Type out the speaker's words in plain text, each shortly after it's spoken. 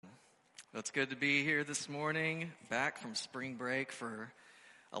Well, it's good to be here this morning, back from spring break for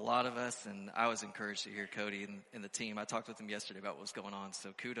a lot of us, and I was encouraged to hear Cody and the team. I talked with them yesterday about what was going on,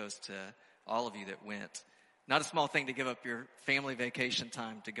 so kudos to all of you that went. Not a small thing to give up your family vacation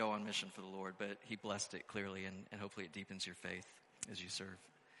time to go on mission for the Lord, but he blessed it clearly, and hopefully it deepens your faith as you serve.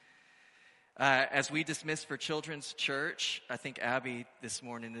 As we dismiss for Children's Church, I think Abby this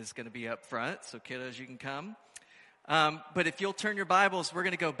morning is going to be up front, so kiddos, you can come. But if you'll turn your Bibles, we're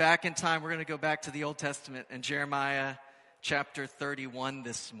going to go back in time. We're going to go back to the Old Testament and Jeremiah chapter 31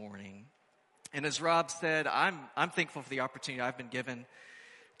 this morning. And as Rob said, I'm thankful for the opportunity I've been given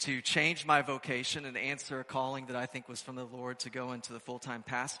to change my vocation and answer a calling that I think was from the Lord to go into the full-time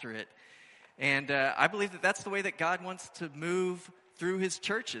pastorate. And I believe that that's the way that God wants to move through his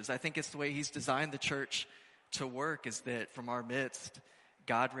churches. I think it's the way he's designed the church to work, is that from our midst,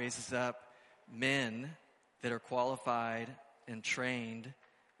 God raises up men that are qualified and trained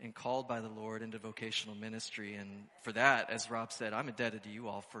and called by the Lord into vocational ministry. And for that, as Rob said, I'm indebted to you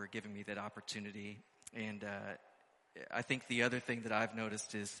all for giving me that opportunity. And I think the other thing that I've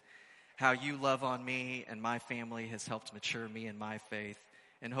noticed is how you love on me and my family has helped mature me in my faith,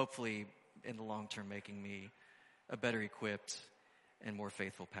 and hopefully in the long term making me a better equipped and more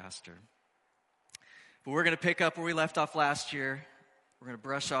faithful pastor. But we're going to pick up where we left off last year. We're going to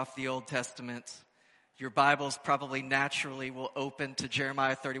brush off the Old Testament. Your Bibles probably naturally will open to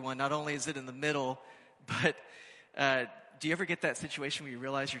Jeremiah 31. Not only is it in the middle, but do you ever get that situation where you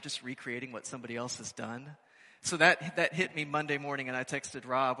realize you're just recreating what somebody else has done? So that hit me Monday morning, and I texted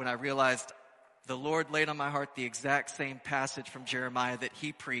Rob when I realized the Lord laid on my heart the exact same passage from Jeremiah that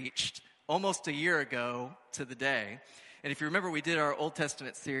he preached almost a year ago to the day. And if you remember, we did our Old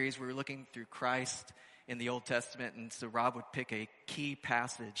Testament series. We were looking through Christ in the Old Testament, and so Rob would pick a key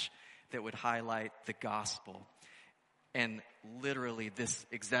passage that would highlight the gospel. And literally this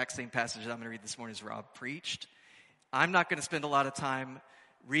exact same passage that I'm going to read this morning as Rob preached. I'm not going to spend a lot of time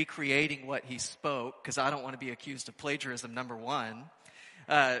recreating what he spoke because I don't want to be accused of plagiarism, number one.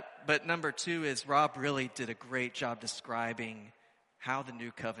 But number two is Rob really did a great job describing how the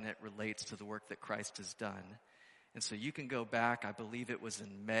new covenant relates to the work that Christ has done. And so you can go back, I believe it was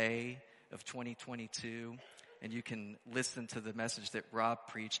in May of 2022, and you can listen to the message that Rob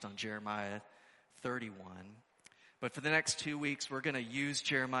preached on Jeremiah 31. But for the next 2 weeks, we're going to use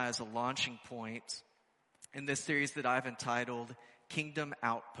Jeremiah as a launching point in this series that I've entitled Kingdom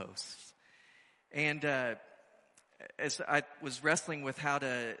Outposts. And as I was wrestling with how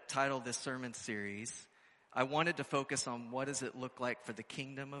to title this sermon series, I wanted to focus on what does it look like for the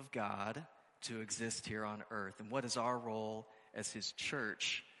kingdom of God to exist here on earth, and what is our role as his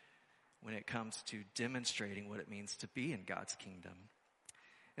church when it comes to demonstrating what it means to be in God's kingdom.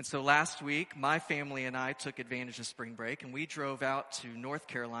 And so last week, my family and I took advantage of spring break, and we drove out to North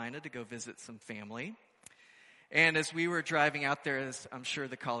Carolina to go visit some family. And as we were driving out there, as I'm sure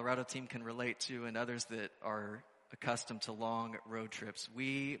the Colorado team can relate to, and others that are accustomed to long road trips,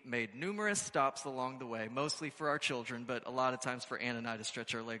 we made numerous stops along the way, mostly for our children, but a lot of times for Ann and I to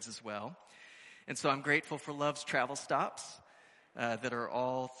stretch our legs as well. And so I'm grateful for Love's travel stops that are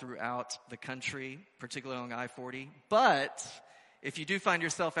all throughout the country, particularly along I-40. But if you do find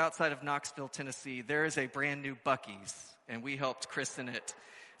yourself outside of Knoxville, Tennessee, there is a brand new Buc-ee's, and we helped christen it.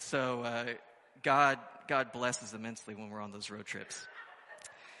 So God blesses immensely when we're on those road trips.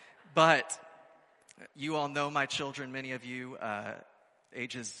 But you all know my children, many of you,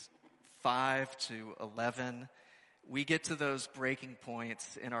 ages 5 to 11. We get to those breaking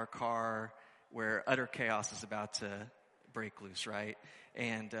points in our car where utter chaos is about to break loose, right?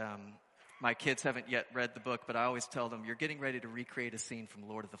 And my kids haven't yet read the book, but I always tell them, you're getting ready to recreate a scene from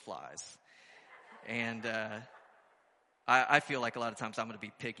Lord of the Flies. And I feel like a lot of times I'm going to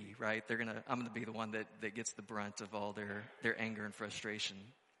be Piggy, right? I'm going to be the one that gets the brunt of all their anger and frustration.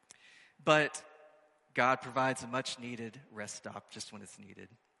 But God provides a much-needed rest stop just when it's needed.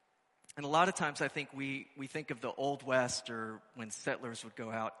 And a lot of times I think we think of the Old West, or when settlers would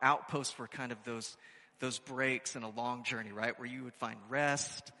go out. Outposts were kind of those breaks in a long journey, right? Where you would find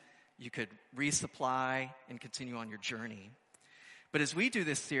rest, you could resupply, and continue on your journey. But as we do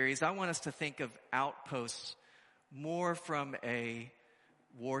this series, I want us to think of outposts more from a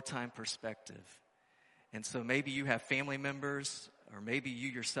wartime perspective. And so maybe you have family members, or maybe you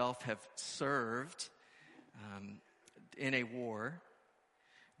yourself have served in a war.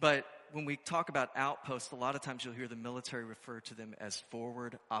 But when we talk about outposts, a lot of times you'll hear the military refer to them as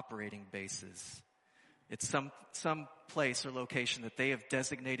forward operating bases. It's some place or location that they have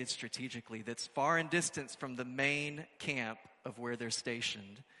designated strategically that's far in distance from the main camp of where they're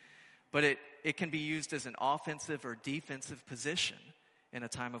stationed. But it can be used as an offensive or defensive position in a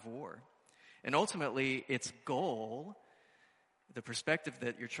time of war. And ultimately, its goal, the perspective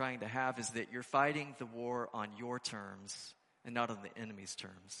that you're trying to have, is that you're fighting the war on your terms and not on the enemy's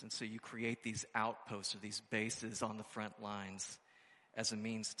terms. And so you create these outposts or these bases on the front lines as a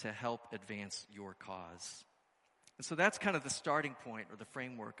means to help advance your cause. And so that's kind of the starting point or the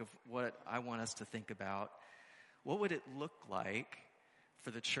framework of what I want us to think about. What would it look like for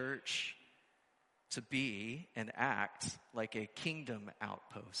the church to be and act like a kingdom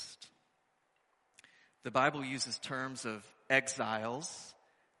outpost? The Bible uses terms of exiles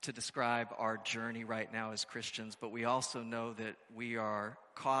to describe our journey right now as Christians, but we also know that we are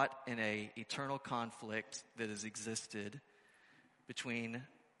caught in an eternal conflict that has existed between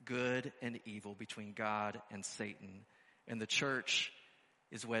good and evil, between God and Satan. And the church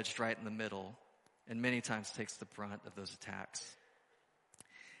is wedged right in the middle and many times takes the brunt of those attacks.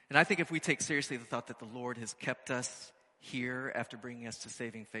 And I think if we take seriously the thought that the Lord has kept us here after bringing us to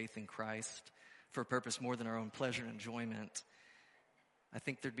saving faith in Christ for a purpose more than our own pleasure and enjoyment, I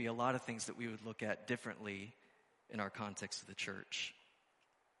think there'd be a lot of things that we would look at differently in our context of the church.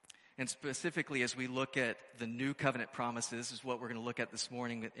 And specifically, as we look at the new covenant promises, is what we're going to look at this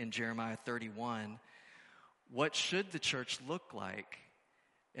morning in Jeremiah 31. What should the church look like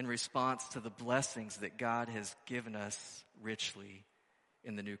in response to the blessings that God has given us richly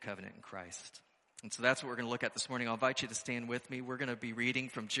in the new covenant in Christ? And so that's what we're going to look at this morning. I'll invite you to stand with me. We're going to be reading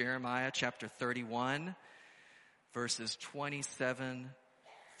from Jeremiah chapter 31, verses 27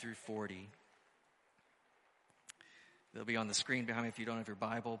 through 40. They'll be on the screen behind me if you don't have your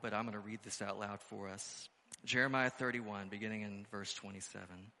Bible, but I'm going to read this out loud for us. Jeremiah 31, beginning in verse 27.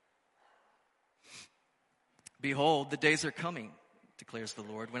 Behold, the days are coming, declares the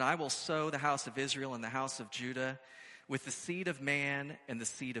Lord, when I will sow the house of Israel and the house of Judah with the seed of man and the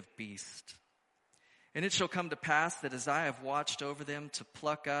seed of beast. And it shall come to pass that as I have watched over them to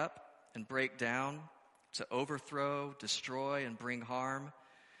pluck up and break down, to overthrow, destroy, and bring harm,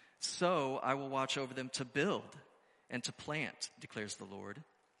 so I will watch over them to build and to plant, declares the Lord.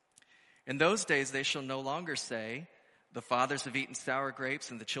 In those days they shall no longer say, the fathers have eaten sour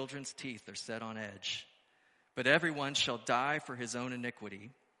grapes and the children's teeth are set on edge. But everyone shall die for his own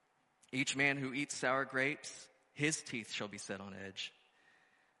iniquity. Each man who eats sour grapes, his teeth shall be set on edge.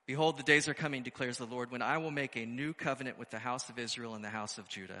 Behold, the days are coming, declares the Lord, when I will make a new covenant with the house of Israel and the house of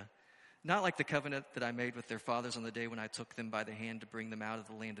Judah. Not like the covenant that I made with their fathers on the day when I took them by the hand to bring them out of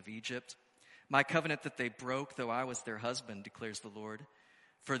the land of Egypt. My covenant that they broke, though I was their husband, declares the Lord.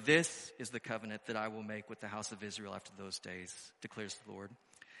 For this is the covenant that I will make with the house of Israel after those days, declares the Lord.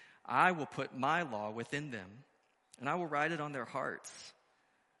 I will put my law within them, and I will write it on their hearts.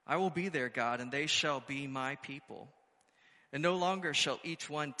 I will be their God, and they shall be my people. And no longer shall each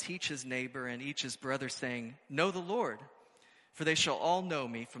one teach his neighbor and each his brother, saying, know the Lord. For they shall all know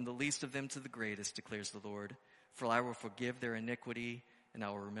me, from the least of them to the greatest, declares the Lord. For I will forgive their iniquity, and I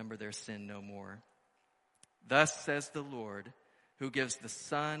will remember their sin no more. Thus says the Lord, who gives the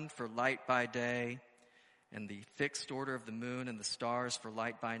sun for light by day, and the fixed order of the moon and the stars for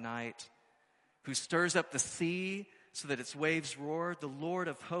light by night, who stirs up the sea so that its waves roar. The Lord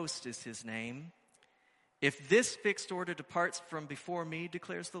of hosts is his name. If this fixed order departs from before me,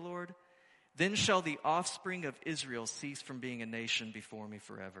 declares the Lord, then shall the offspring of Israel cease from being a nation before me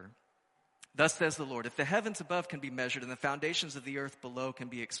forever. Thus says the Lord, if the heavens above can be measured and the foundations of the earth below can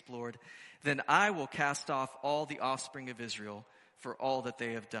be explored, then I will cast off all the offspring of Israel for all that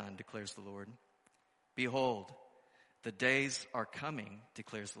they have done, declares the Lord. Behold, the days are coming,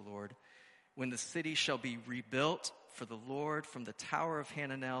 declares the Lord, when the city shall be rebuilt for the Lord from the tower of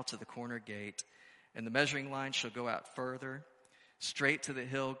Hananel to the corner gate, and the measuring line shall go out further, straight to the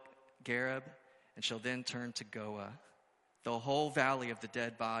hill Gareb, and shall then turn to Goah. The whole valley of the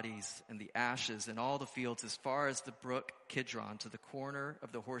dead bodies and the ashes and all the fields as far as the brook Kidron to the corner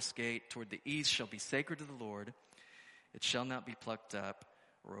of the horse gate toward the east shall be sacred to the Lord. It shall not be plucked up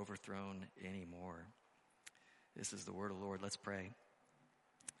or overthrown anymore. This is the word of the Lord. Let's pray.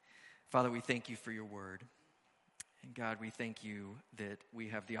 Father, we thank you for your word. And God, we thank you that we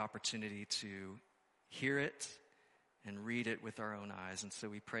have the opportunity to hear it and read it with our own eyes. And so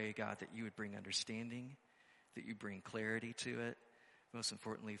we pray, God, that you would bring understanding, that you bring clarity to it. Most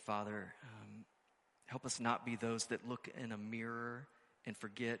importantly, Father, help us not be those that look in a mirror and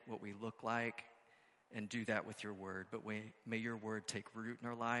forget what we look like and do that with your word. But may your word take root in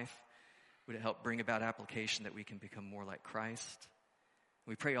our life. Would it help bring about application that we can become more like Christ?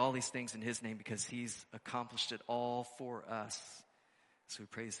 We pray all these things in his name because he's accomplished it all for us. So we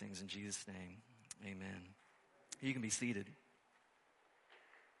pray these things in Jesus' name. Amen. You can be seated.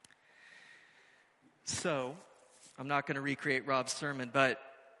 So, I'm not going to recreate Rob's sermon, but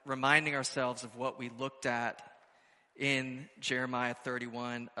reminding ourselves of what we looked at in Jeremiah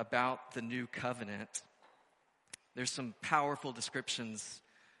 31 about the new covenant, there's some powerful descriptions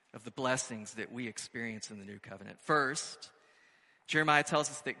of the blessings that we experience in the new covenant. First, Jeremiah tells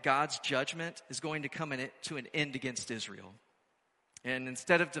us that God's judgment is going to come to an end against Israel. And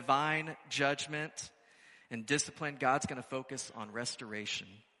instead of divine judgment and discipline, God's going to focus on restoration.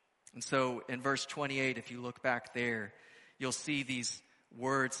 And so in verse 28, if you look back there, you'll see these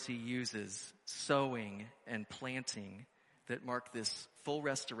words he uses, sowing and planting, that mark this full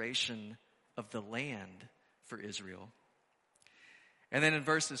restoration of the land for Israel. And then in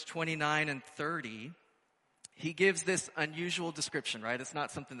verses 29 and 30, he gives this unusual description, right? It's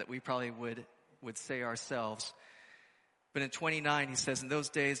not something that we probably would say ourselves. But in 29, he says, in those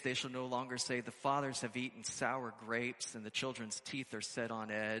days they shall no longer say, the fathers have eaten sour grapes and the children's teeth are set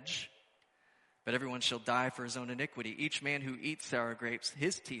on edge. But everyone shall die for his own iniquity. Each man who eats sour grapes,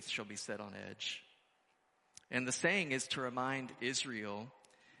 his teeth shall be set on edge. And the saying is to remind Israel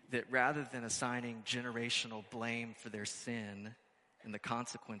that rather than assigning generational blame for their sin and the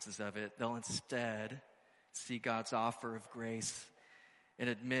consequences of it, they'll instead see God's offer of grace and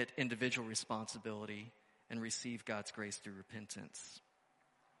admit individual responsibility and receive God's grace through repentance.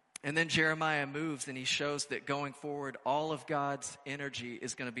 And then Jeremiah moves and he shows that going forward, all of God's energy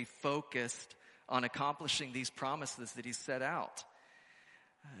is going to be focused on accomplishing these promises that he set out.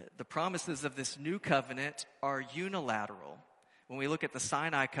 The promises of this new covenant are unilateral. When we look at the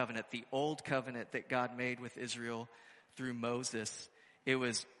Sinai covenant, the old covenant that God made with Israel through Moses, it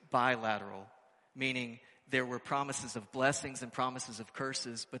was bilateral, meaning there were promises of blessings and promises of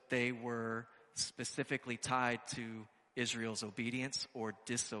curses, but they were specifically tied to Israel's obedience or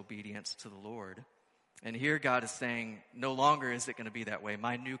disobedience to the Lord. And here God is saying, no longer is it going to be that way.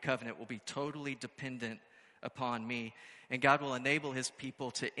 My new covenant will be totally dependent upon me. And God will enable his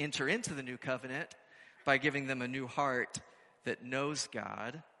people to enter into the new covenant by giving them a new heart that knows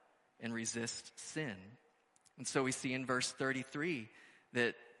God and resists sin. And so we see in verse 33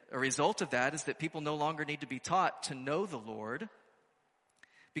 that a result of that is that people no longer need to be taught to know the Lord,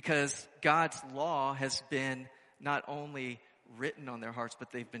 because God's law has been not only written on their hearts,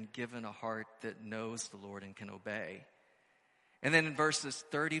 but they've been given a heart that knows the Lord and can obey. And then in verses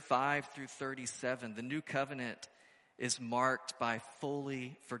 35 through 37, the new covenant is marked by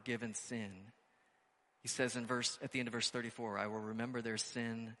fully forgiven sin. He says at the end of verse 34, I will remember their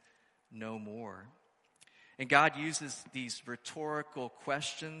sin no more. And God uses these rhetorical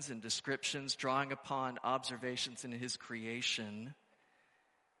questions and descriptions, drawing upon observations in his creation,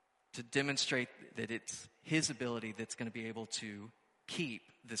 to demonstrate that it's his ability that's going to be able to keep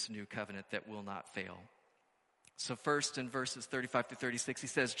this new covenant that will not fail. So first in verses 35 to 36, he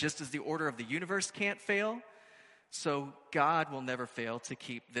says, just as the order of the universe can't fail, so God will never fail to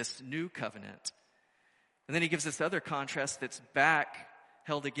keep this new covenant. And then he gives this other contrast that's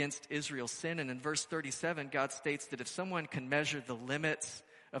held against Israel's sin. And in verse 37, God states that if someone can measure the limits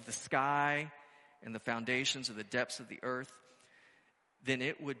of the sky and the foundations or the depths of the earth, then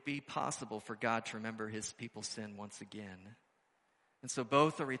it would be possible for God to remember his people's sin once again. And so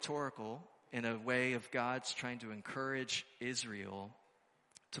both are rhetorical in a way of God's trying to encourage Israel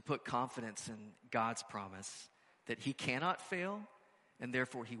to put confidence in God's promise that he cannot fail, and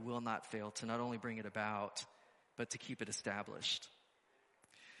therefore he will not fail to not only bring it about, but to keep it established.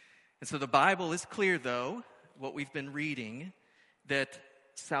 And so the Bible is clear, though, what we've been reading, that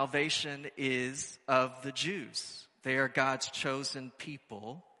salvation is of the Jews. They are God's chosen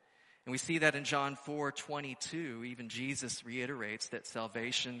people. And we see that in John 4:22. Even Jesus reiterates that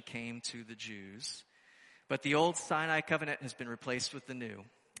salvation came to the Jews. But the old Sinai covenant has been replaced with the new.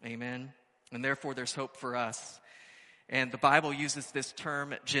 Amen. And therefore there's hope for us. And the Bible uses this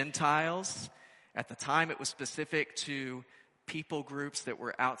term Gentiles. At the time it was specific to people groups that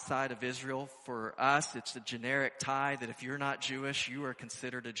were outside of Israel. For us, it's a generic tie that if you're not Jewish, you are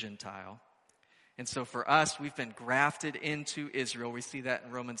considered a Gentile. And so for us, we've been grafted into Israel. We see that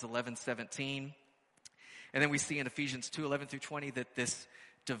in Romans 11:17. And then we see in Ephesians 2:11 through 20 that this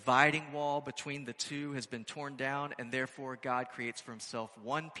dividing wall between the two has been torn down, and therefore God creates for himself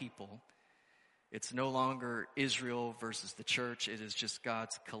one people. It's no longer Israel versus the church. It is just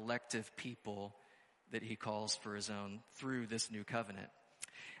God's collective people that he calls for his own through this new covenant.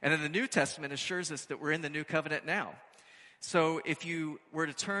 And then the New Testament assures us that we're in the new covenant now. So if you were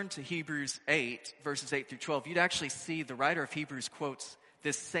to turn to Hebrews 8, verses 8 through 12, you'd actually see the writer of Hebrews quotes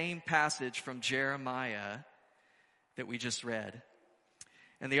this same passage from Jeremiah that we just read.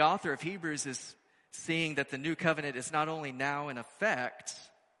 And the author of Hebrews is seeing that the new covenant is not only now in effect,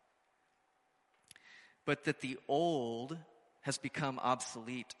 but that the old has become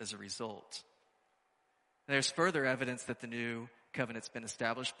obsolete as a result. There's further evidence that the new covenant's been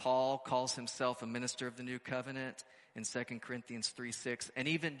established. Paul calls himself a minister of the new covenant in 2 Corinthians 3:6. And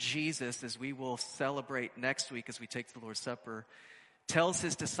even Jesus, as we will celebrate next week as we take the Lord's Supper, tells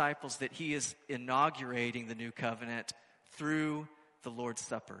his disciples that he is inaugurating the new covenant through the Lord's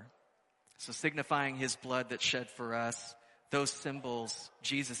Supper. So signifying his blood that's shed for us, those symbols,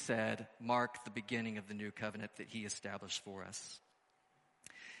 Jesus said, mark the beginning of the new covenant that he established for us.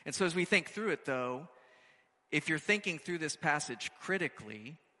 And so as we think through it, though, if you're thinking through this passage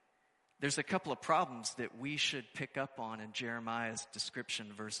critically, there's a couple of problems that we should pick up on in Jeremiah's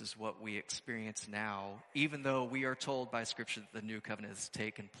description versus what we experience now, even though we are told by Scripture that the new covenant has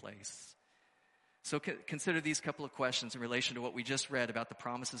taken place. So consider these couple of questions in relation to what we just read about the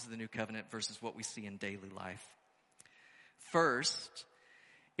promises of the new covenant versus what we see in daily life. First,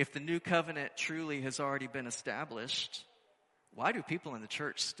 if the new covenant truly has already been established, why do people in the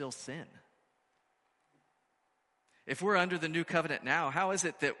church still sin? If we're under the new covenant now, how is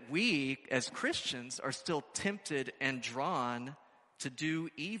it that we as Christians are still tempted and drawn to do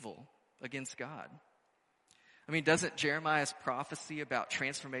evil against God? I mean, doesn't Jeremiah's prophecy about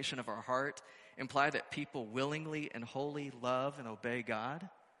transformation of our heart imply that people willingly and wholly love and obey God?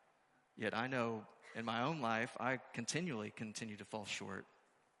 Yet I know in my own life, I continue to fall short.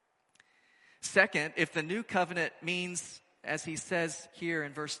 Second, if the new covenant means, as he says here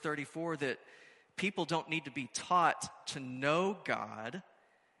in verse 34, that people don't need to be taught to know God,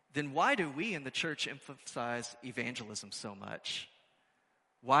 then why do we in the church emphasize evangelism so much?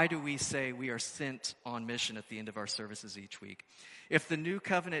 Why do we say we are sent on mission at the end of our services each week? If the new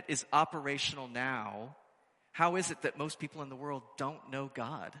covenant is operational now, how is it that most people in the world don't know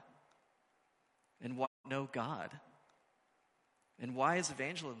God? And why know God? And why is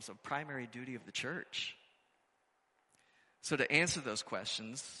evangelism a primary duty of the church? So to answer those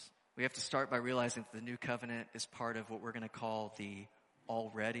questions, we have to start by realizing that the new covenant is part of what we're going to call the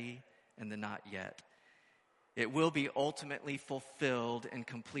already and the not yet. It will be ultimately fulfilled and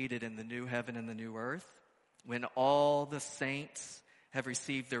completed in the new heaven and the new earth when all the saints have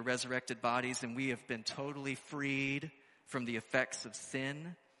received their resurrected bodies and we have been totally freed from the effects of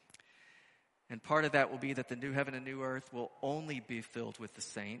sin. And part of that will be that the new heaven and new earth will only be filled with the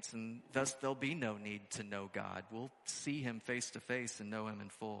saints, and thus there'll be no need to know God. We'll see him face to face and know him in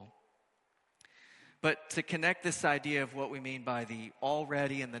full. But to connect this idea of what we mean by the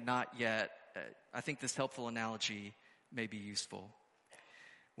already and the not yet, I think this helpful analogy may be useful.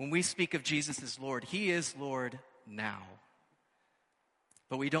 When we speak of Jesus as Lord, he is Lord now.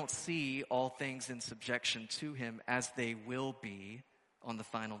 But we don't see all things in subjection to him as they will be on the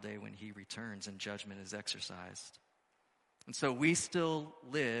final day when he returns and judgment is exercised. And so we still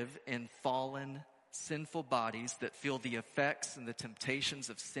live in fallen, sinful bodies that feel the effects and the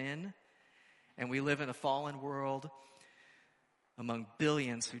temptations of sin. And we live in a fallen world among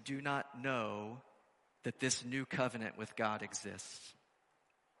billions who do not know that this new covenant with God exists.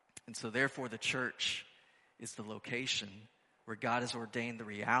 And so therefore the church is the location where God has ordained the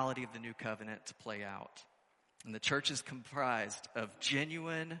reality of the new covenant to play out. And the church is comprised of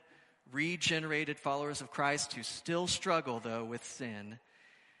genuine, regenerated followers of Christ who still struggle, though, with sin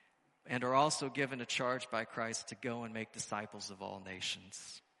and are also given a charge by Christ to go and make disciples of all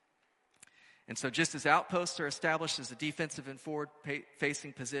nations. And so just as outposts are established as a defensive and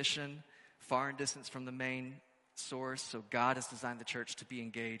forward-facing position, far and distance from the main source, so God has designed the church to be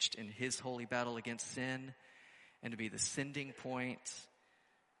engaged in his holy battle against sin and to be the sending point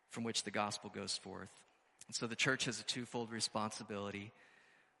from which the gospel goes forth. And so the church has a twofold responsibility.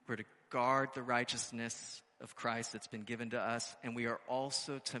 We're to guard the righteousness of Christ that's been given to us, and we are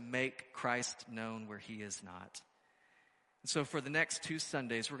also to make Christ known where he is not. And so for the next 2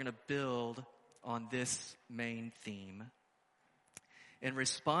 Sundays, we're going to build on this main theme. In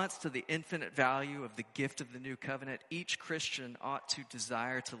response to the infinite value of the gift of the new covenant, each Christian ought to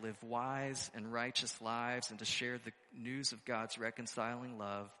desire to live wise and righteous lives and to share the news of God's reconciling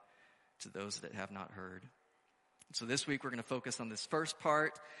love to those that have not heard. So this week we're going to focus on this first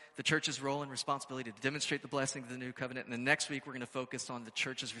part, the church's role and responsibility to demonstrate the blessing of the new covenant. And the next week we're going to focus on the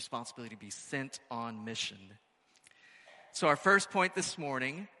church's responsibility to be sent on mission. So our first point this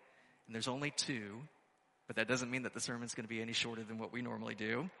morning, and there's only 2, but that doesn't mean that the sermon's going to be any shorter than what we normally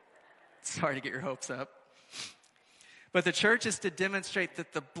do. Sorry to get your hopes up. But the church is to demonstrate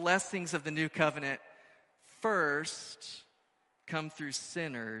that the blessings of the new covenant first come through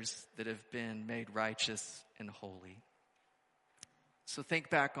sinners that have been made righteous and holy. So think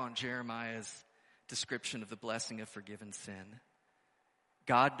back on Jeremiah's description of the blessing of forgiven sin.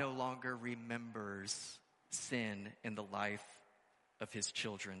 God no longer remembers sin in the life of his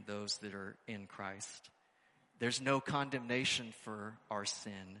children, those that are in Christ. There's no condemnation for our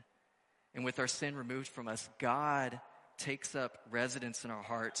sin. And with our sin removed from us, God takes up residence in our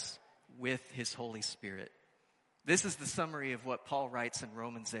hearts with his Holy Spirit. This is the summary of what Paul writes in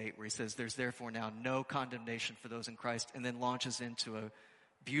Romans 8, where he says, there's therefore now no condemnation for those in Christ, and then launches into a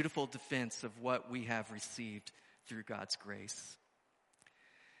beautiful defense of what we have received through God's grace.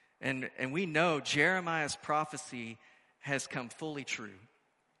 And we know Jeremiah's prophecy has come fully true.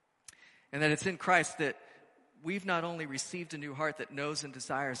 And that it's in Christ that we've not only received a new heart that knows and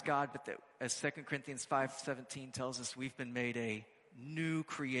desires God, but that, as 2 Corinthians 5:17 tells us, we've been made a new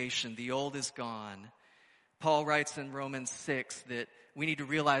creation. The old is gone. Paul writes in Romans 6 that we need to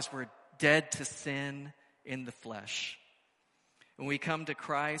realize we're dead to sin in the flesh. When we come to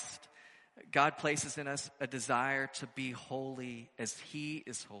Christ, God places in us a desire to be holy as he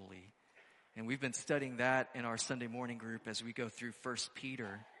is holy. And we've been studying that in our Sunday morning group as we go through 1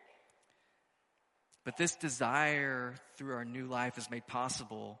 Peter. But this desire through our new life is made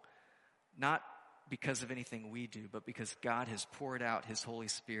possible not because of anything we do, but because God has poured out his Holy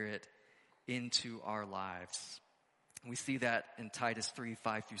Spirit into our lives. We see that in Titus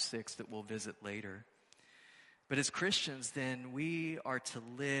 3:5-6 that we'll visit later. But as Christians, then, we are to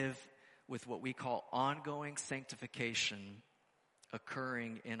live with what we call ongoing sanctification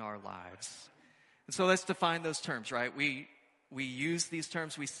occurring in our lives. And so let's define those terms, right? We use these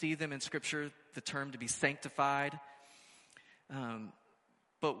terms, we see them in Scripture, the term to be sanctified.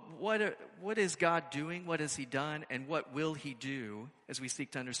 But what is God doing? What has he done? And what will he do as we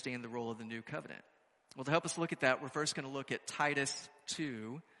seek to understand the role of the new covenant? Well, to help us look at that, we're first going to look at Titus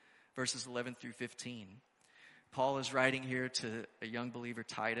 2, verses 11-15. Paul is writing here to a young believer,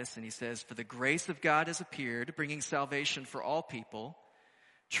 Titus, and he says, "For the grace of God has appeared, bringing salvation for all people,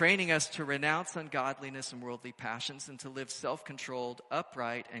 training us to renounce ungodliness and worldly passions and to live self-controlled,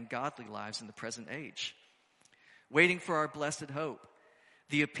 upright, and godly lives in the present age, waiting for our blessed hope,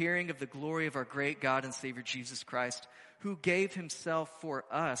 the appearing of the glory of our great God and Savior Jesus Christ, who gave himself for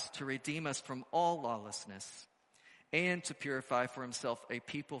us to redeem us from all lawlessness and to purify for himself a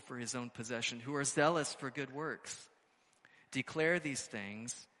people for his own possession who are zealous for good works. Declare these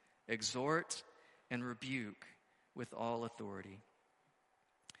things, exhort and rebuke with all authority."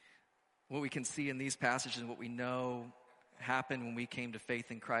 What we can see in these passages and what we know happened when we came to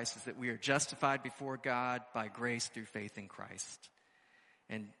faith in Christ is that we are justified before God by grace through faith in Christ.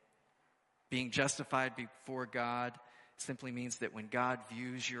 And being justified before God simply means that when God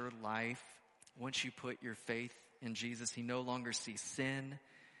views your life, once you put your faith in Jesus, he no longer sees sin.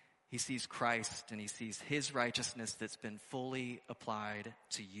 He sees Christ, and he sees his righteousness that's been fully applied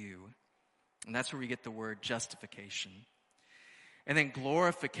to you. And that's where we get the word justification. And then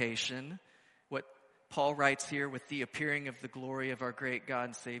glorification, what Paul writes here with the appearing of the glory of our great God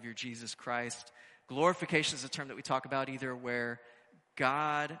and Savior Jesus Christ. Glorification is a term that we talk about either where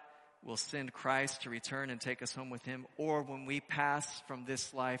God will send Christ to return and take us home with him, or when we pass from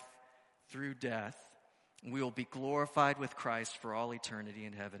this life through death, we will be glorified with Christ for all eternity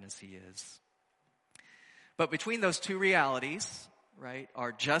in heaven as he is. But between those two realities, right,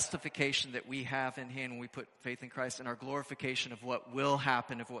 our justification that we have in hand when we put faith in Christ and our glorification of what will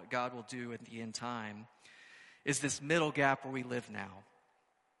happen, of what God will do at the end time, is this middle gap where we live now.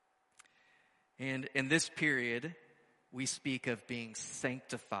 And in this period, we speak of being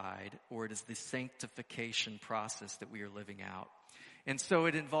sanctified, or it is the sanctification process that we are living out. And so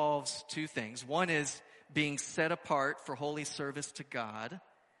it involves two things. One is being set apart for holy service to God,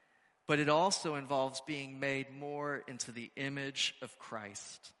 but it also involves being made more into the image of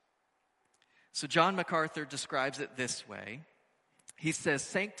Christ. So John MacArthur describes it this way. He says,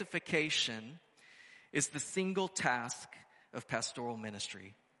 sanctification is the single task of pastoral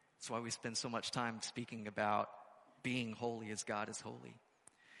ministry. That's why we spend so much time speaking about being holy as God is holy.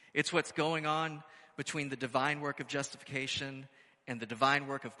 It's what's going on between the divine work of justification and the divine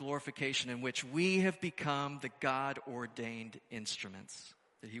work of glorification, in which we have become the God-ordained instruments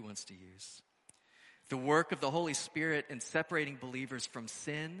that he wants to use. The work of the Holy Spirit in separating believers from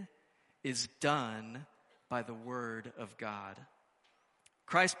sin is done by the Word of God.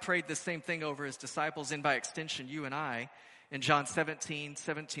 Christ prayed the same thing over his disciples, and by extension, you and I. In John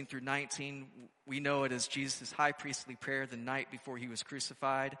 17:17-19, we know it as Jesus' high priestly prayer the night before he was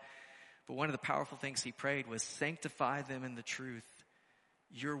crucified. But one of the powerful things he prayed was, sanctify them in the truth.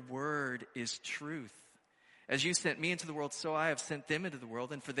 Your word is truth. As you sent me into the world, so I have sent them into the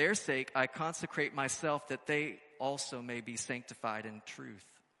world. And for their sake, I consecrate myself that they also may be sanctified in truth.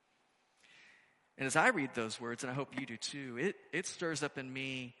 And as I read those words, and I hope you do too, it stirs up in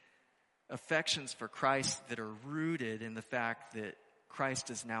me affections for Christ that are rooted in the fact that Christ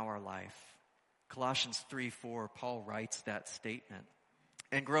is now our life. Colossians 3:4, Paul writes that statement.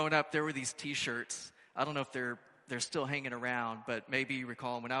 And growing up, there were these t-shirts. I don't know if they're still hanging around, but maybe you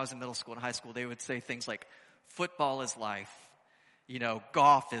recall when I was in middle school and high school, they would say things like, football is life.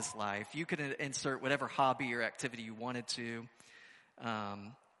 Golf is life. You could insert whatever hobby or activity you wanted to.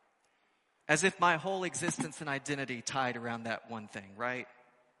 As if my whole existence and identity tied around that one thing, right?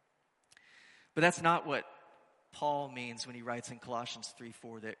 But that's not what Paul means when he writes in Colossians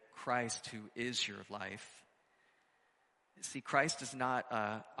 3:4 that Christ, who is your life. See, Christ is not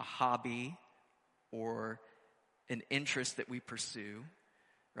a hobby or an interest that we pursue,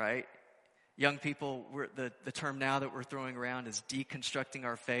 right? Young people, the term now that we're throwing around is deconstructing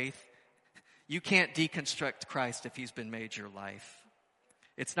our faith. You can't deconstruct Christ if he's been made your life.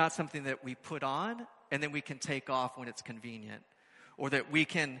 It's not something that we put on and then we can take off when it's convenient. Or that we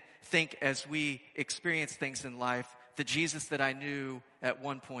can think as we experience things in life, the Jesus that I knew at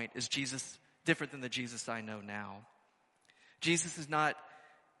one point is Jesus different than the Jesus I know now. Jesus is not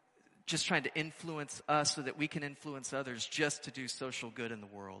just trying to influence us so that we can influence others just to do social good in the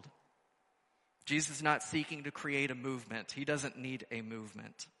world. Jesus is not seeking to create a movement. He doesn't need a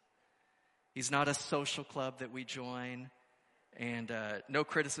movement. He's not a social club that we join. And no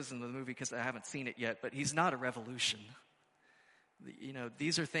criticism of the movie because I haven't seen it yet, but he's not a revolution.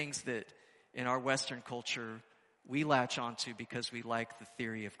 These are things that in our Western culture we latch onto because we like the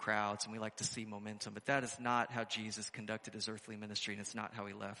theory of crowds and we like to see momentum. But that is not how Jesus conducted his earthly ministry, and it's not how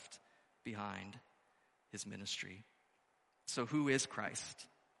he left behind his ministry. So who is Christ?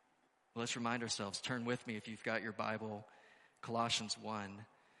 Well, let's remind ourselves. Turn with me if you've got your Bible, Colossians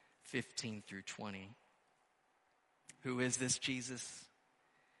 1:15 through 20. Who is this Jesus?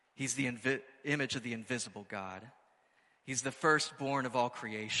 He's the image of the invisible God. He's the firstborn of all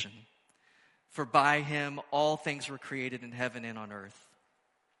creation. For by him all things were created in heaven and on earth,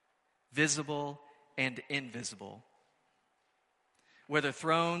 visible and invisible. Whether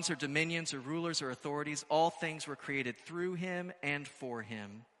thrones or dominions or rulers or authorities, all things were created through him and for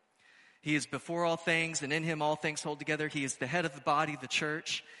him. He is before all things, and in him all things hold together. He is the head of the body, the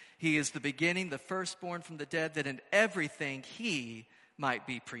church. He is the beginning, the firstborn from the dead, that in everything he might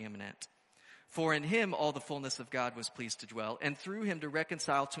be preeminent. For in him all the fullness of God was pleased to dwell, and through him to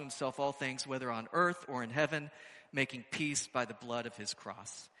reconcile to himself all things, whether on earth or in heaven, making peace by the blood of his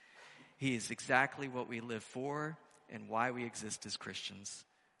cross. He is exactly what we live for and why we exist as Christians.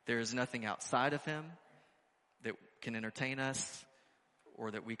 There is nothing outside of him that can entertain us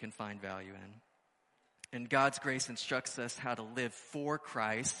or that we can find value in. And God's grace instructs us how to live for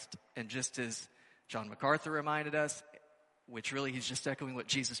Christ. And just as John MacArthur reminded us, which really he's just echoing what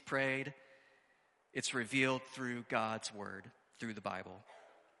Jesus prayed, it's revealed through God's word, through the Bible.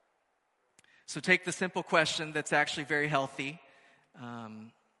 So take the simple question that's actually very healthy,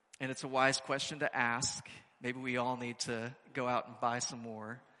 and it's a wise question to ask. Maybe we all need to go out and buy some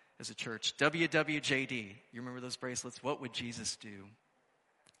more as a church. WWJD, you remember those bracelets? What would Jesus do?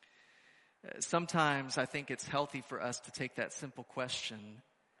 Sometimes I think it's healthy for us to take that simple question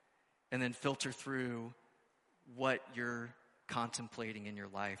and then filter through what you're contemplating in your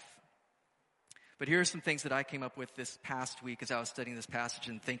life. But here are some things that I came up with this past week as I was studying this passage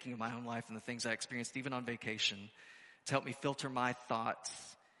and thinking of my own life and the things I experienced even on vacation to help me filter my thoughts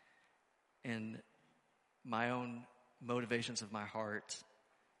and my own motivations of my heart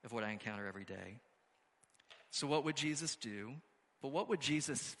of what I encounter every day. So what would Jesus do? But what would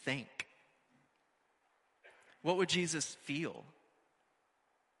Jesus think? What would Jesus feel?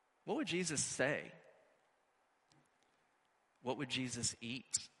 What would Jesus say? What would Jesus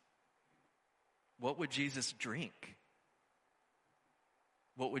eat? What would Jesus drink?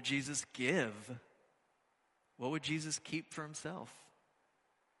 What would Jesus give? What would Jesus keep for himself?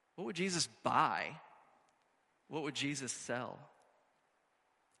 What would Jesus buy? What would Jesus sell?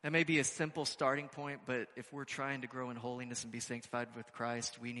 That may be a simple starting point, but if we're trying to grow in holiness and be sanctified with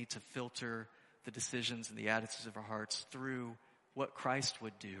Christ, we need to filter the decisions and the attitudes of our hearts through what Christ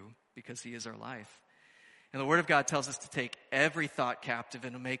would do because he is our life. And the Word of God tells us to take every thought captive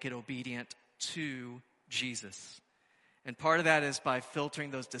and to make it obedient to Jesus. And part of that is by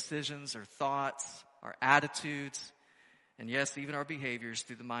filtering those decisions or thoughts, our attitudes, and yes, even our behaviors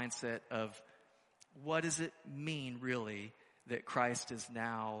through the mindset of what does it mean really that Christ is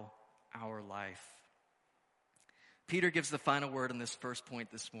now our life? Peter gives the final word on this first point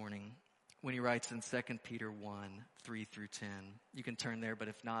this morning when he writes in 2 Peter 1:3-10. You can turn there, but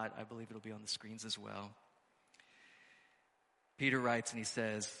if not, I believe it'll be on the screens as well. Peter writes and he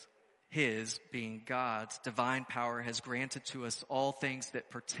says, his, being God's, divine power has granted to us all things that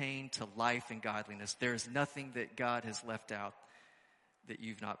pertain to life and godliness. There is nothing that God has left out. that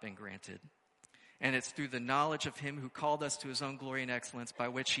you've not been granted. And it's through the knowledge of him who called us to his own glory and excellence, by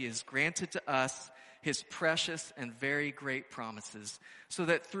which he has granted to us his precious and very great promises, so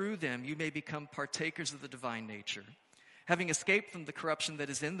that through them you may become partakers of the divine nature, having escaped from the corruption that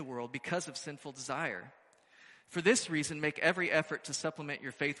is in the world because of sinful desire. For this reason, make every effort to supplement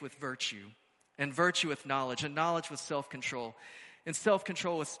your faith with virtue, and virtue with knowledge, and knowledge with self-control, and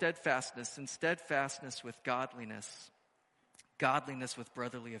self-control with steadfastness, and steadfastness with godliness, godliness with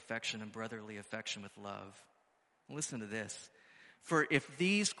brotherly affection, and brotherly affection with love. Listen to this. For if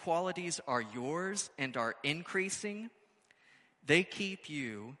these qualities are yours and are increasing, they keep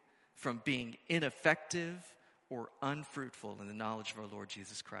you from being ineffective or unfruitful in the knowledge of our Lord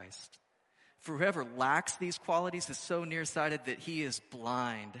Jesus Christ. For whoever lacks these qualities is so nearsighted that he is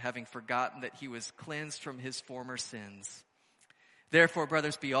blind, having forgotten that he was cleansed from his former sins. Therefore,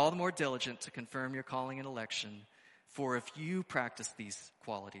 brothers, be all the more diligent to confirm your calling and election. For if you practice these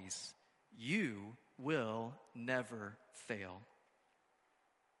qualities, you will never fail.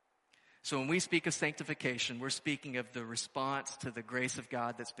 So when we speak of sanctification, we're speaking of the response to the grace of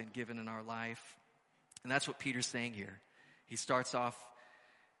God that's been given in our life. And that's what Peter's saying here. He starts off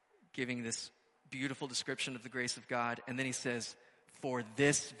giving this beautiful description of the grace of God, and then he says, for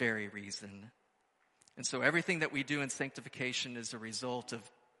this very reason. And so everything that we do in sanctification is a result of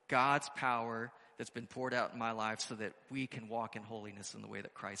God's power that's been poured out in my life so that we can walk in holiness in the way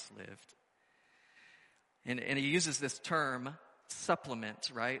that Christ lived. And he uses this term, supplement,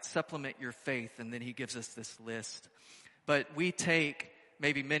 right? Supplement your faith, and then he gives us this list. But we take,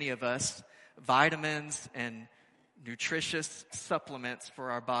 maybe many of us, vitamins and nutritious supplements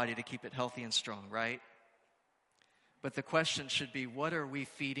for our body to keep it healthy and strong, right? But the question should be, what are we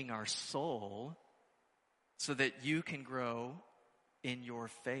feeding our soul so that you can grow in your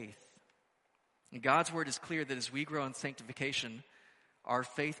faith? And God's word is clear that as we grow in sanctification, our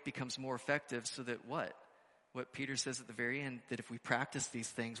faith becomes more effective so that what? What Peter says at the very end, that if we practice these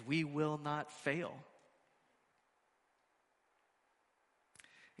things, we will not fail.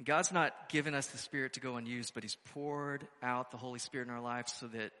 And God's not given us the Spirit to go unused, but he's poured out the Holy Spirit in our lives so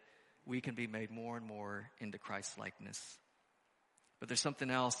that we can be made more and more into Christ's likeness. But there's something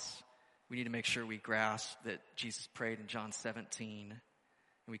else we need to make sure we grasp that Jesus prayed in John 17, and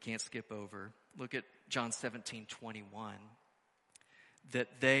we can't skip over. Look at John 17:21.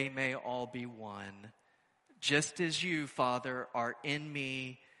 That they may all be one, just as you, Father, are in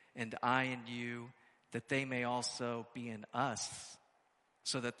me and I in you, that they may also be in us,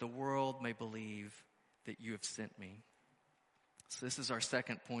 so that the world may believe that you have sent me. So this is our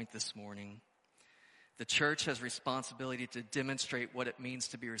second point this morning. The church has responsibility to demonstrate what it means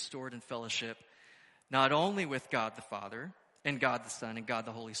to be restored in fellowship, not only with God the Father and God the Son and God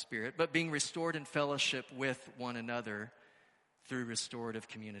the Holy Spirit, but being restored in fellowship with one another through restorative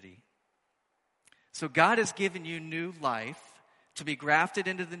community. So God has given you new life to be grafted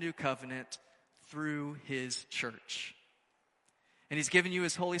into the new covenant through his church. And he's given you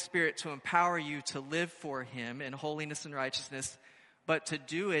his Holy Spirit to empower you to live for him in holiness and righteousness, but to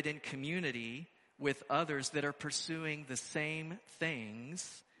do it in community with others that are pursuing the same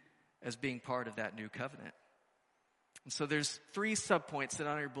things as being part of that new covenant. And so there's 3 subpoints that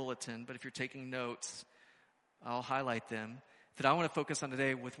are on your bulletin, but if you're taking notes, I'll highlight them, that I want to focus on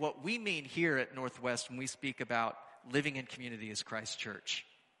today with what we mean here at Northwest when we speak about living in community as Christ's church.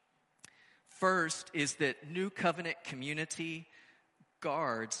 First is that new covenant community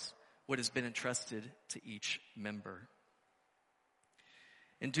guards what has been entrusted to each member.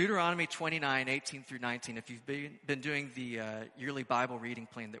 In Deuteronomy 29:18 through 19, if you've been doing the yearly Bible reading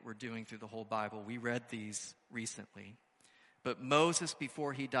plan that we're doing through the whole Bible, we read these recently. But Moses,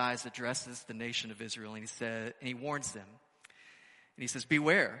 before he dies, addresses the nation of Israel, and he warns them. And he says,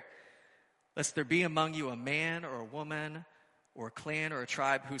 beware, lest there be among you a man or a woman or a clan or a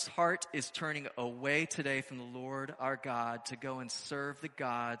tribe whose heart is turning away today from the Lord our God to go and serve the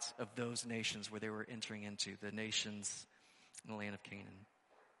gods of those nations where they were entering into, the nations in the land of Canaan.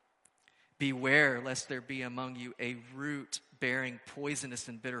 Beware, lest there be among you a root bearing poisonous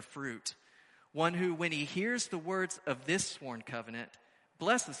and bitter fruit, one who, when he hears the words of this sworn covenant,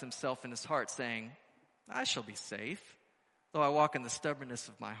 blesses himself in his heart, saying, I shall be safe, though I walk in the stubbornness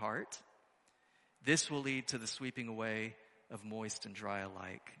of my heart. This will lead to the sweeping away of moist and dry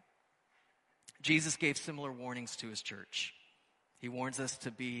alike. Jesus gave similar warnings to his church. He warns us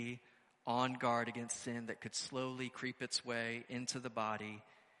to be on guard against sin that could slowly creep its way into the body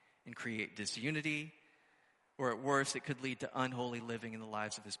and create disunity, or at worst, it could lead to unholy living in the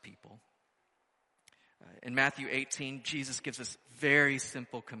lives of his people. In Matthew 18, Jesus gives us very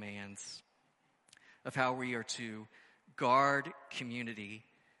simple commands of how we are to guard community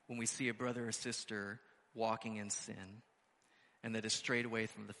when we see a brother or sister walking in sin and that is strayed away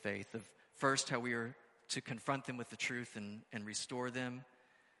from the faith. Of first, how we are to confront them with the truth and restore them.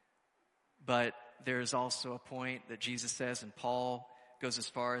 But there's also a point that Jesus says, and Paul goes as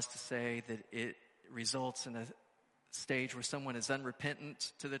far as to say that it results in a stage where someone is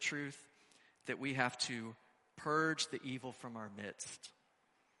unrepentant to the truth, that we have to purge the evil from our midst.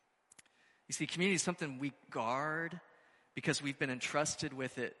 You see, community is something we guard because we've been entrusted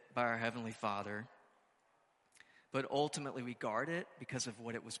with it by our Heavenly Father. But ultimately we guard it because of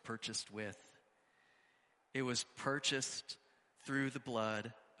what it was purchased with. It was purchased through the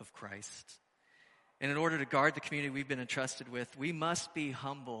blood of Christ. And in order to guard the community we've been entrusted with, we must be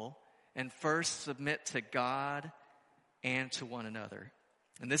humble and first submit to God and to one another.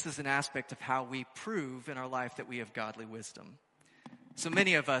 And this is an aspect of how we prove in our life that we have godly wisdom. So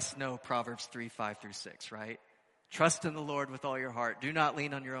many of us know Proverbs 3:5-6, right? Trust in the Lord with all your heart. Do not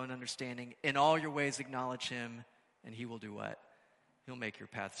lean on your own understanding. In all your ways acknowledge him, and he will do what? He'll make your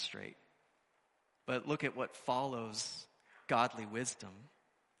path straight. But look at what follows godly wisdom.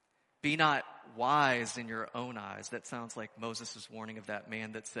 Be not wise in your own eyes. That sounds like Moses' warning of that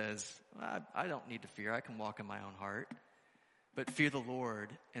man that says, I don't need to fear. I can walk in my own heart. But fear the Lord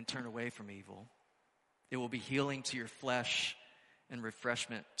and turn away from evil. It will be healing to your flesh and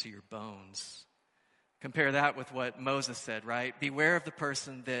refreshment to your bones. Compare that with what Moses said, right? Beware of the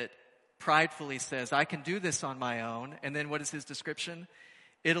person that pridefully says, I can do this on my own. And then what is his description?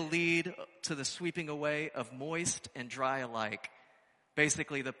 It'll lead to the sweeping away of moist and dry alike.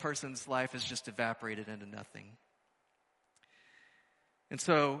 Basically, the person's life is just evaporated into nothing. And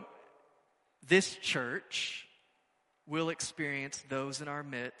so, this church will experience those in our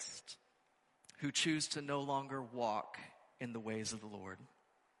midst who choose to no longer walk in the ways of the Lord.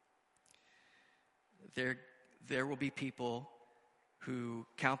 There will be people who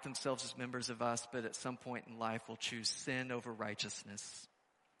count themselves as members of us, but at some point in life will choose sin over righteousness.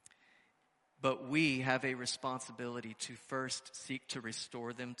 But we have a responsibility to first seek to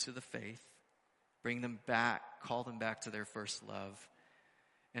restore them to the faith, bring them back, call them back to their first love,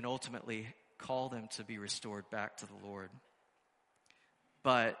 and ultimately call them to be restored back to the Lord.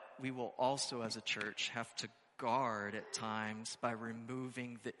 But we will also, as a church, have to guard at times by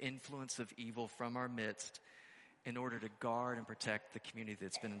removing the influence of evil from our midst in order to guard and protect the community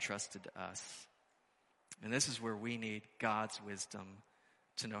that's been entrusted to us. And this is where we need God's wisdom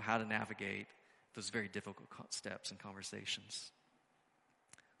to know how to navigate those very difficult steps and conversations.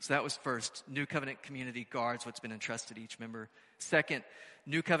 So that was first. New Covenant community guards what's been entrusted to each member. Second,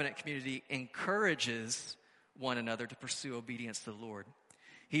 New Covenant community encourages one another to pursue obedience to the Lord.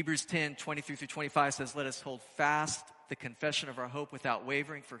 Hebrews 10:23-25 says, let us hold fast the confession of our hope without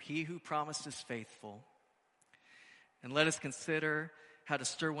wavering, for he who promised is faithful. And let us consider how to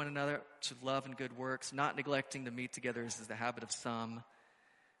stir one another to love and good works, not neglecting to meet together as is the habit of some,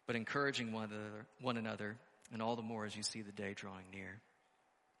 but encouraging one another, and all the more as you see the day drawing near.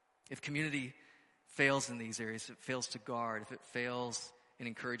 If community fails in these areas, if it fails to guard, if it fails in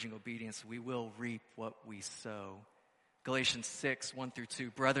encouraging obedience, we will reap what we sow. Galatians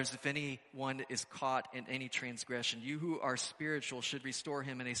 6:1-2, brothers, if anyone is caught in any transgression, you who are spiritual should restore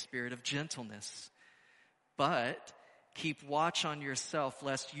him in a spirit of gentleness. But keep watch on yourself,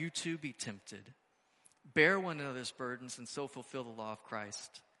 lest you too be tempted. Bear one another's burdens and so fulfill the law of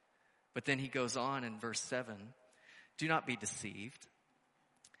Christ. But then he goes on in verse 7, do not be deceived.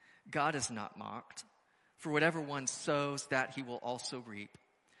 God is not mocked. For whatever one sows, that he will also reap.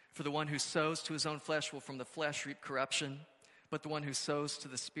 For the one who sows to his own flesh will from the flesh reap corruption, but the one who sows to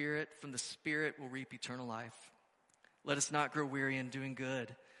the Spirit, from the Spirit will reap eternal life. Let us not grow weary in doing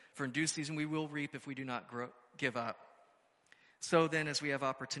good, for in due season we will reap if we do not give up. So then, as we have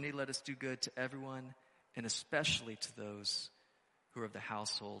opportunity, let us do good to everyone, and especially to those who are of the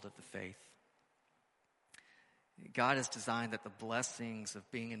household of the faith. God has designed that the blessings of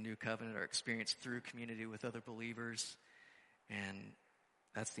being in New Covenant are experienced through community with other believers, and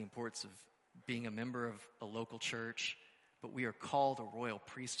that's the importance of being a member of a local church. But we are called a royal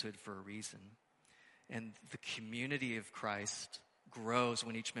priesthood for a reason. And the community of Christ grows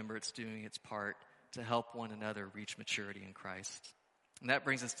when each member is doing its part to help one another reach maturity in Christ. And that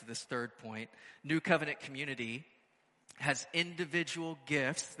brings us to this third point. New Covenant community has individual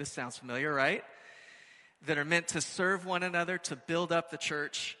gifts. This sounds familiar, right? That are meant to serve one another, to build up the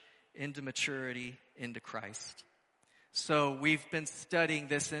church into maturity, into Christ. So we've been studying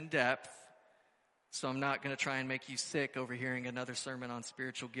this in depth. So I'm not going to try and make you sick over hearing another sermon on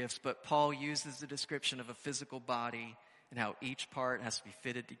spiritual gifts. But Paul uses the description of a physical body and how each part has to be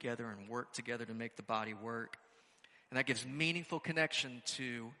fitted together and work together to make the body work. And that gives meaningful connection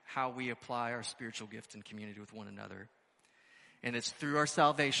to how we apply our spiritual gift in community with one another. And it's through our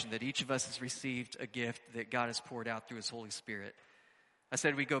salvation that each of us has received a gift that God has poured out through his Holy Spirit. I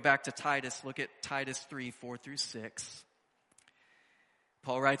said we go back to Titus. Look at Titus 3, 4 through 6.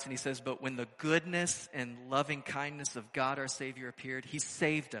 Paul writes and he says, "But when the goodness and loving kindness of God our Savior appeared, he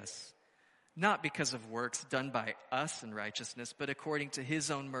saved us, not because of works done by us in righteousness, but according to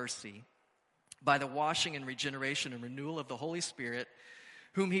his own mercy, by the washing and regeneration and renewal of the Holy Spirit,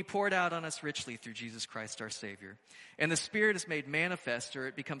 whom he poured out on us richly through Jesus Christ our Savior. And the Spirit is made manifest, or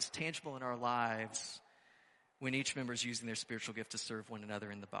it becomes tangible in our lives when each member is using their spiritual gift to serve one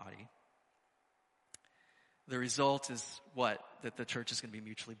another in the body." The result is what? That the church is going to be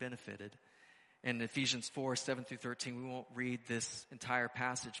mutually benefited. In Ephesians 4, 7 through 13, we won't read this entire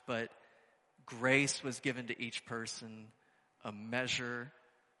passage, but grace was given to each person, a measure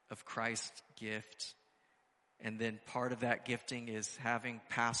of Christ's gift. And then part of that gifting is having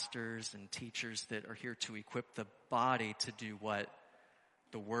pastors and teachers that are here to equip the body to do what?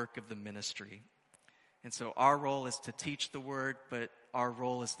 The work of the ministry. And so our role is to teach the word, but our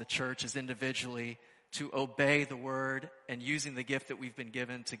role as the church is individually to obey the word and using the gift that we've been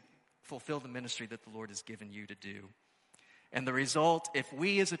given to fulfill the ministry that the Lord has given you to do. And the result, if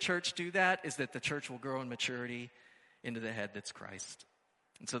we as a church do that, is that the church will grow in maturity into the head that's Christ.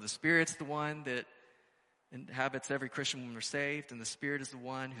 And so the Spirit's the one that inhabits every Christian when we're saved, and the Spirit is the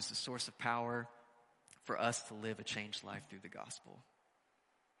one who's the source of power for us to live a changed life through the gospel.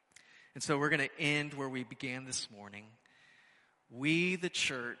 And so we're going to end where we began this morning. We, the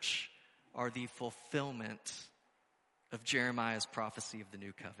church, are the fulfillment of Jeremiah's prophecy of the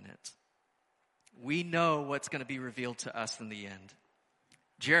new covenant. We know what's going to be revealed to us in the end.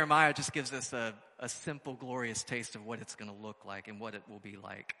 Jeremiah just gives us a simple, glorious taste of what it's going to look like and what it will be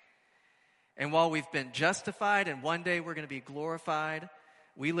like. And while we've been justified and one day we're going to be glorified,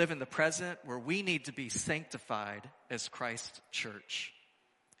 we live in the present where we need to be sanctified as Christ's church.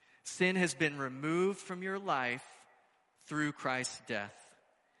 Sin has been removed from your life through Christ's death.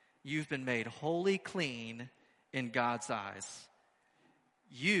 You've been made wholly clean in God's eyes.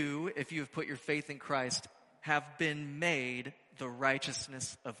 You, if you have put your faith in Christ, have been made the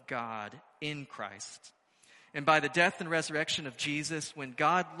righteousness of God in Christ. And by the death and resurrection of Jesus, when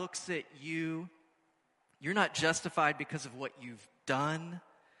God looks at you, you're not justified because of what you've done,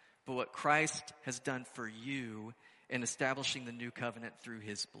 but what Christ has done for you in establishing the new covenant through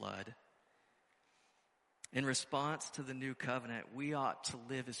his blood. In response to the new covenant, we ought to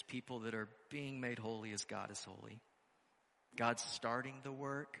live as people that are being made holy as God is holy. God's starting the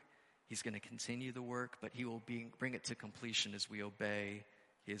work. He's going to continue the work, but he will bring it to completion as we obey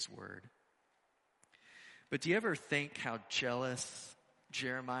his word. But do you ever think how jealous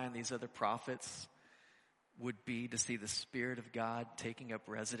Jeremiah and these other prophets would be to see the Spirit of God taking up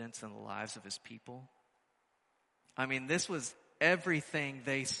residence in the lives of his people? I mean, this was everything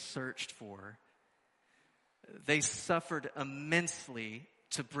they searched for. They suffered immensely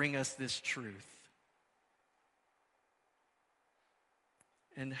to bring us this truth.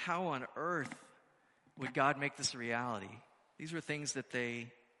 And how on earth would God make this a reality? These were things that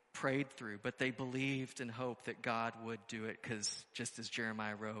they prayed through, but they believed and hoped that God would do it because, just as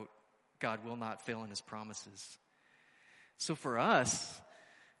Jeremiah wrote, God will not fail in his promises. So for us,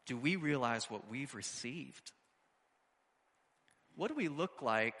 do we realize what we've received? What do we look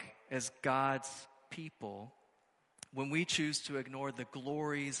like as God's people when we choose to ignore the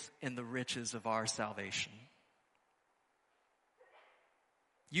glories and the riches of our salvation?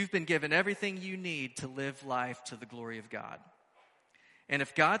 You've been given everything you need to live life to the glory of God. And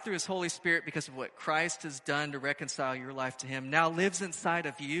if God, through his Holy Spirit, because of what Christ has done to reconcile your life to him, now lives inside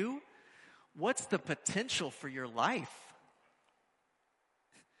of you, what's the potential for your life?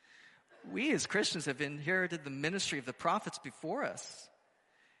 We as Christians have inherited the ministry of the prophets before us.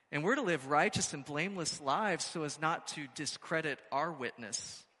 And we're to live righteous and blameless lives so as not to discredit our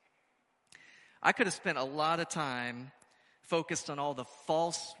witness. I could have spent a lot of time focused on all the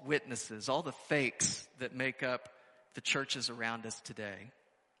false witnesses, all the fakes that make up the churches around us today.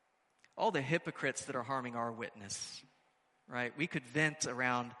 All the hypocrites that are harming our witness, right? We could vent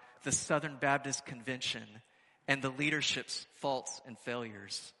around the Southern Baptist Convention and the leadership's faults and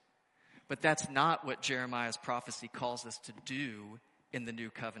failures. But that's not what Jeremiah's prophecy calls us to do in the new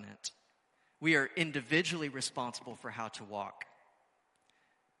covenant. We are individually responsible for how to walk.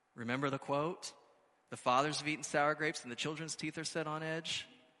 Remember the quote? The fathers have eaten sour grapes and the children's teeth are set on edge.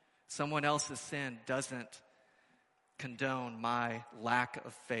 Someone else's sin doesn't condone my lack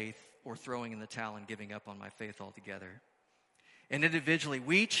of faith or throwing in the towel and giving up on my faith altogether. And individually,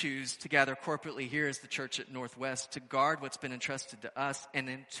 we choose to gather corporately here as the church at Northwest to guard what's been entrusted to us and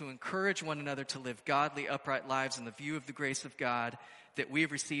then to encourage one another to live godly, upright lives in the view of the grace of God that we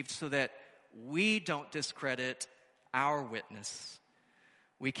have received so that we don't discredit our witness.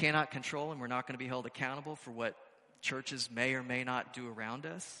 We cannot control and we're not going to be held accountable for what churches may or may not do around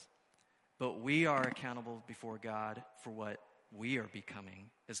us, but we are accountable before God for what we are becoming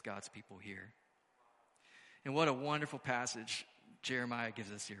as God's people here. And what a wonderful passage Jeremiah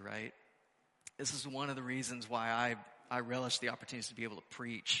gives us here, right? This is one of the reasons why I relish the opportunity to be able to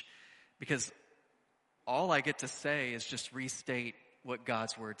preach, because all I get to say is just restate what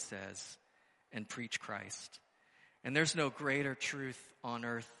God's word says and preach Christ. And there's no greater truth on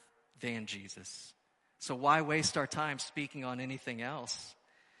earth than Jesus. So why waste our time speaking on anything else?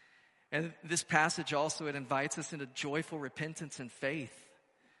 And this passage also, it invites us into joyful repentance and faith.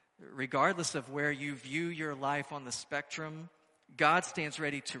 Regardless of where you view your life on the spectrum, God stands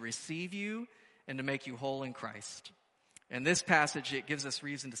ready to receive you and to make you whole in Christ. And this passage, it gives us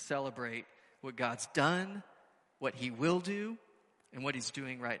reason to celebrate what God's done, what he will do, and what he's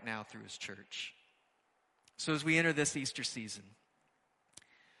doing right now through his church. So as we enter this Easter season,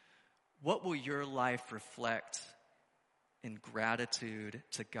 what will your life reflect in gratitude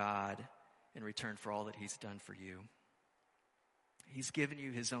to God in return for all that he's done for you? He's given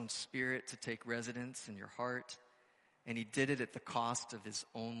you his own Spirit to take residence in your heart, and he did it at the cost of his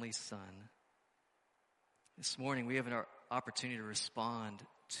only Son. This morning, we have an opportunity to respond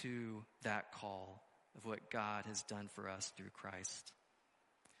to that call of what God has done for us through Christ.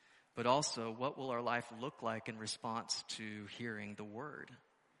 But also, what will our life look like in response to hearing the word?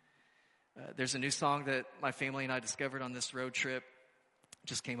 There's a new song that my family and I discovered on this road trip.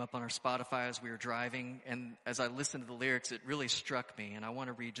 Just came up on our Spotify as we were driving, and as I listened to the lyrics, it really struck me, and I want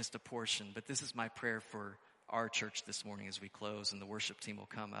to read just a portion, but this is my prayer for our church this morning as we close, and the worship team will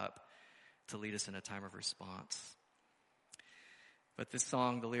come up to lead us in a time of response. But this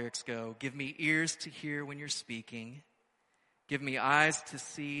song, the lyrics go, "Give me ears to hear when you're speaking. Give me eyes to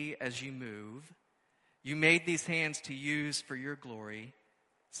see as you move. You made these hands to use for your glory.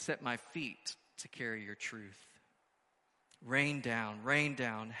 Set my feet to carry your truth. Rain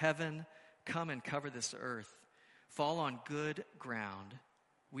down, heaven, come and cover this earth. Fall on good ground.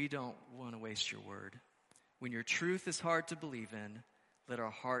 We don't want to waste your word. When your truth is hard to believe in, let our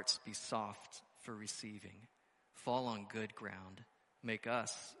hearts be soft for receiving. Fall on good ground. Make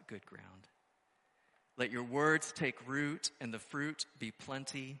us good ground. Let your words take root and the fruit be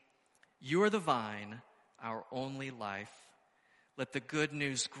plenty. You are the vine, our only life. Let the good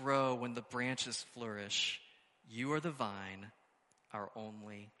news grow when the branches flourish. You are the vine, our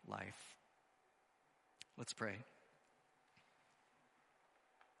only life." Let's pray.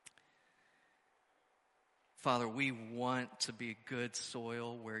 Father, we want to be good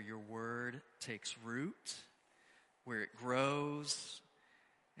soil where your word takes root, where it grows,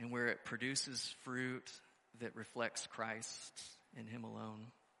 and where it produces fruit that reflects Christ and him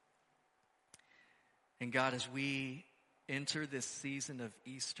alone. And God, as we enter this season of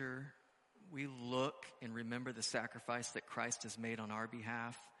Easter, we look and remember the sacrifice that Christ has made on our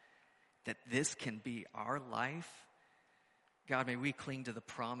behalf, that this can be our life. God, may we cling to the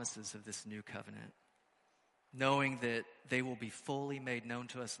promises of this new covenant, knowing that they will be fully made known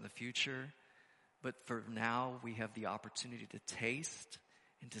to us in the future. But for now, we have the opportunity to taste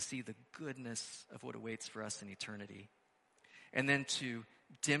and to see the goodness of what awaits for us in eternity. And then to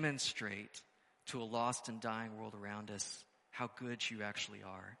demonstrate to a lost and dying world around us how good you actually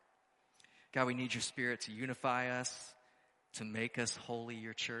are. God, we need your Spirit to unify us, to make us holy,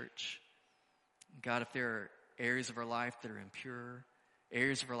 your church. God, if there are areas of our life that are impure,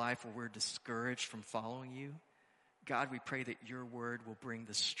 areas of our life where we're discouraged from following you, God, we pray that your word will bring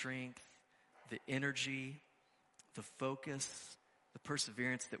the strength, the energy, the focus, the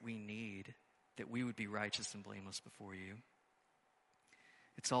perseverance that we need, that we would be righteous and blameless before you.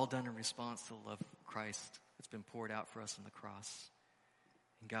 It's all done in response to the love of Christ that's been poured out for us on the cross.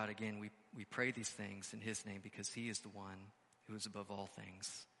 And God, again, we pray these things in his name because he is the one who is above all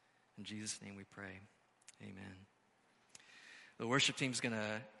things. In Jesus' name we pray. Amen. The worship team's going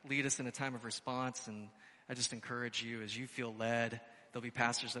to lead us in a time of response, and I just encourage you as you feel led. There'll be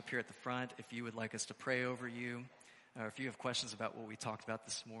pastors up here at the front if you would like us to pray over you, or if you have questions about what we talked about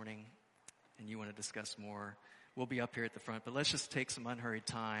this morning and you want to discuss more, we'll be up here at the front. But let's just take some unhurried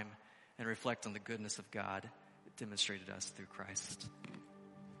time and reflect on the goodness of God that demonstrated us through Christ.